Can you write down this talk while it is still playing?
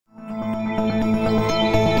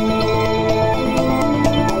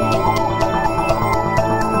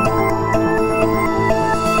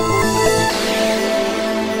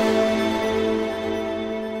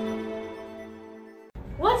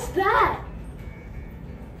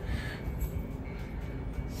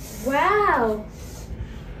Wow!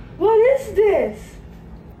 What is this?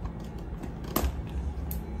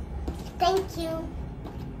 Thank you.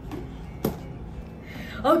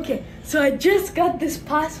 Okay, so I just got this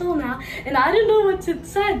parcel now, and I don't know what's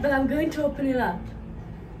inside, but I'm going to open it up.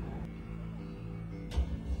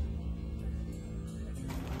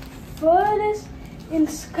 Fetus in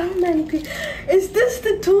skull manicure. Is this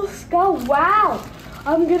the tool skull? Wow!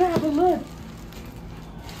 I'm gonna have a look.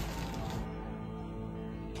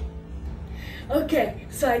 Okay,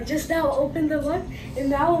 so I just now opened the one, and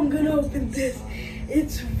now I'm gonna open this.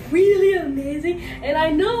 It's really amazing, and I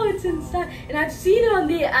know it's inside, and I've seen it on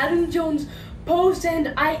the Adam Jones post,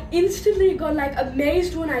 and I instantly got like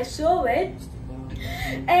amazed when I saw it.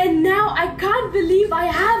 And now I can't believe I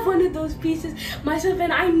have one of those pieces myself,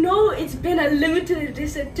 and I know it's been a limited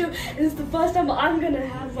edition too, and it's the first time I'm gonna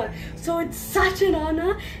have one. So it's such an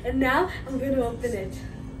honor, and now I'm gonna open it.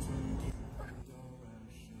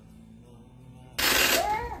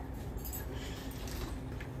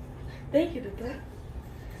 Thank you, Dada.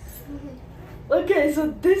 Okay,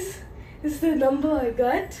 so this is the number I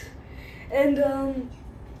got, and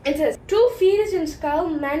it says 2 fetus in skull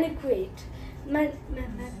Maquette. Maquette.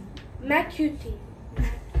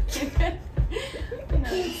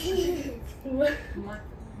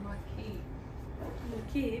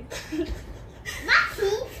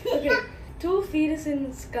 Okay, 2 fetus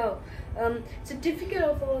in skull. Certificate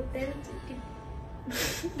of authenticity.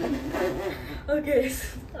 Okay,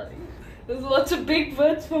 sorry. There's lots of big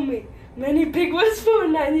words for me. Many big words for a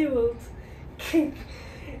 9-year-old.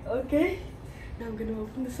 Okay, now I'm gonna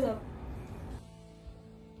open this up.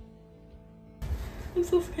 I'm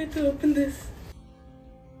so scared to open this.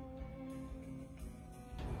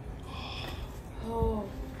 Oh,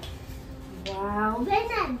 wow.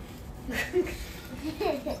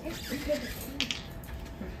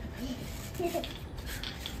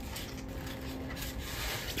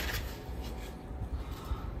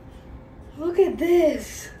 Look at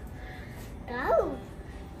this. Oh.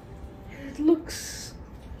 It looks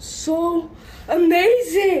so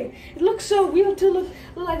amazing. It looks so real to look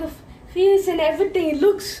like a fetus and everything. It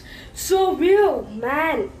looks so real,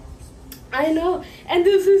 man. I know. And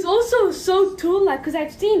this is also so tool-like, because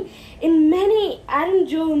I've seen in many Adam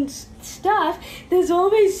Jones stuff, there's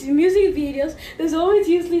always music videos, there's always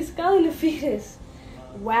usually a skull and a fetus.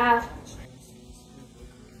 Wow.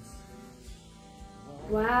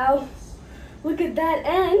 Wow. Look at that,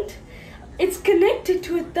 and it's connected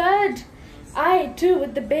to a third eye too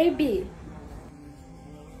with the baby.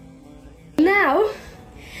 Now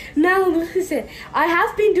listen, I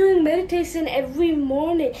have been doing meditation every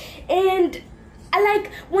morning, and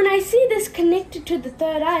when I see this connected to the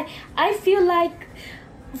third eye, I feel like,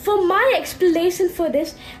 for my explanation for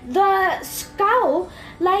this, the skull,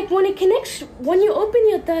 when you open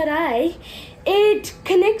your third eye, it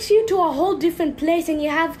connects you to a whole different place, and you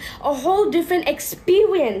have a whole different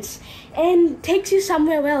experience and takes you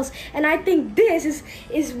somewhere else. And I think this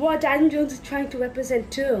is what Adam Jones is trying to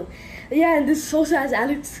represent too. Yeah, and this also has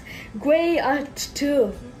Alex Gray art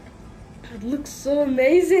too. It looks so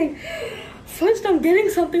amazing. First I'm getting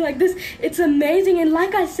something like this. It's amazing, and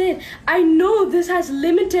like I said, I know this has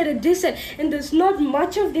limited edition and there's not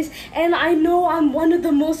much of this, and I know I'm one of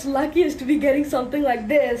the most luckiest to be getting something like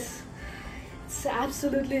this. It's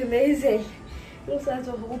absolutely amazing. It also has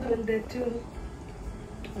a holder in there too.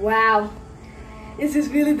 Wow. This is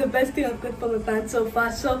really the best thing I've got from the band so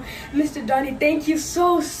far. So, Mr. Donny, thank you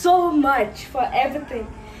so much for everything.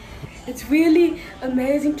 It's really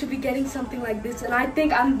amazing to be getting something like this, and I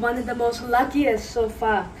think I'm one of the most luckiest so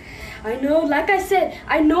far. I know, like I said,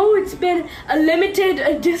 I know it's been a limited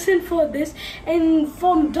edition for this, and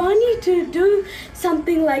for Donny to do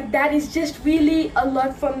something like that is just really a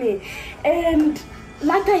lot for me. And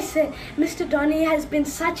like I said, Mr. Donny has been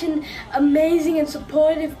such an amazing and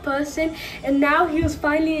supportive person, and now he was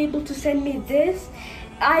finally able to send me this.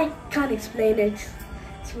 I can't explain it.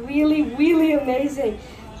 It's really amazing.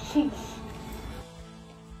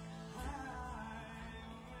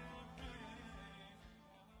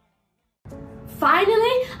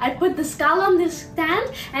 Finally, I put the skull on this stand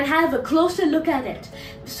and have a closer look at it.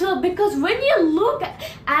 So, because when you look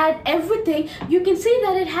at everything, you can see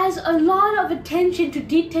that it has a lot of attention to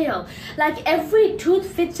detail. Like every tooth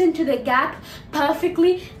fits into the gap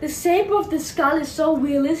perfectly. The shape of the skull is so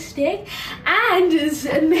realistic, and is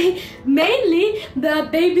mainly the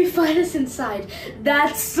baby fetus inside.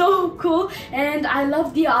 That's so cool, and I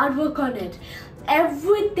love the artwork on it.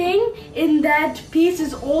 Everything in that piece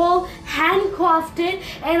is all handcrafted,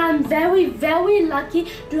 and I'm very lucky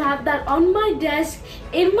to have that on my desk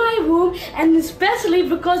in my room, and especially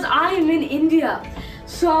because I am in India.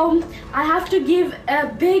 So I have to give a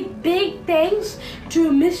big thanks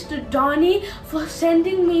to Mr. Donny for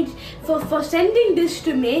sending this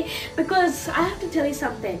to me, because I have to tell you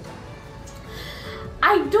something.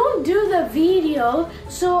 I don't do the video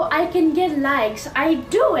so I can get likes. I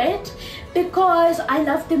do it because I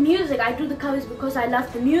love the music. I do the covers because I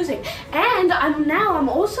love the music. And I'm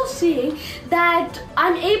also seeing that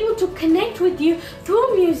I'm able to connect with you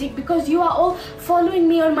through music, because you are all following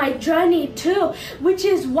me on my journey too. Which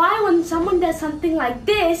is why when someone does something like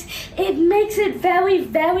this, it makes it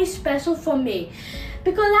very special for me.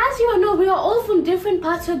 Because as you all know, we are all from different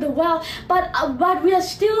parts of the world, but we are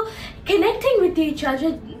still connecting with each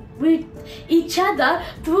other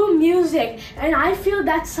through music, and I feel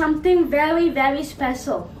that's something very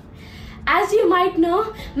special. As you might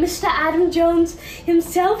know, Mr. Adam Jones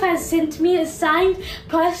himself has sent me a signed,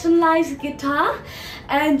 personalized guitar,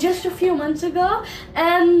 and just a few months ago,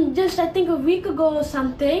 just I think a week ago or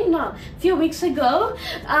something, no, a few weeks ago,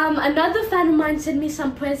 another fan of mine sent me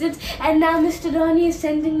some presents, and now Mr. Donny is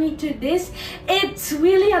sending me to this. It's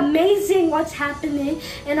really amazing what's happening,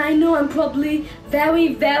 and I know I'm probably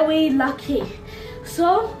very lucky.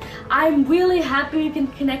 So I'm really happy we can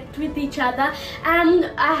connect with each other,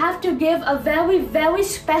 and I have to give a very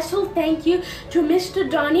special thank you to Mr.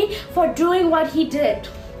 Donny for doing what he did.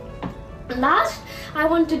 Last, I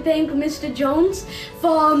want to thank Mr. Jones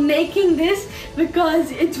for making this, because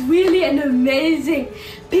it's really an amazing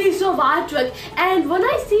piece of artwork. And when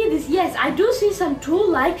I see this, yes, I do see some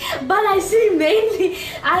tool-like, but I see mainly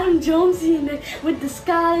Adam Jones in it with the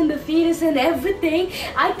skull and the fetus and everything.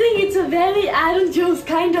 I think it's a very Adam Jones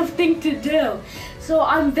kind of thing to do. So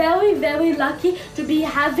I'm very lucky to be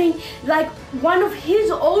having like one of his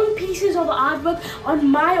own pieces of artwork on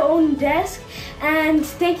my own desk. And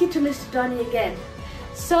thank you to Mr. Donny again.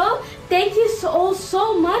 So thank you all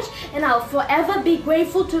so much, and I'll forever be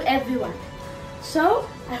grateful to everyone. So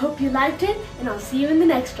I hope you liked it, and I'll see you in the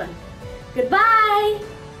next one. Goodbye!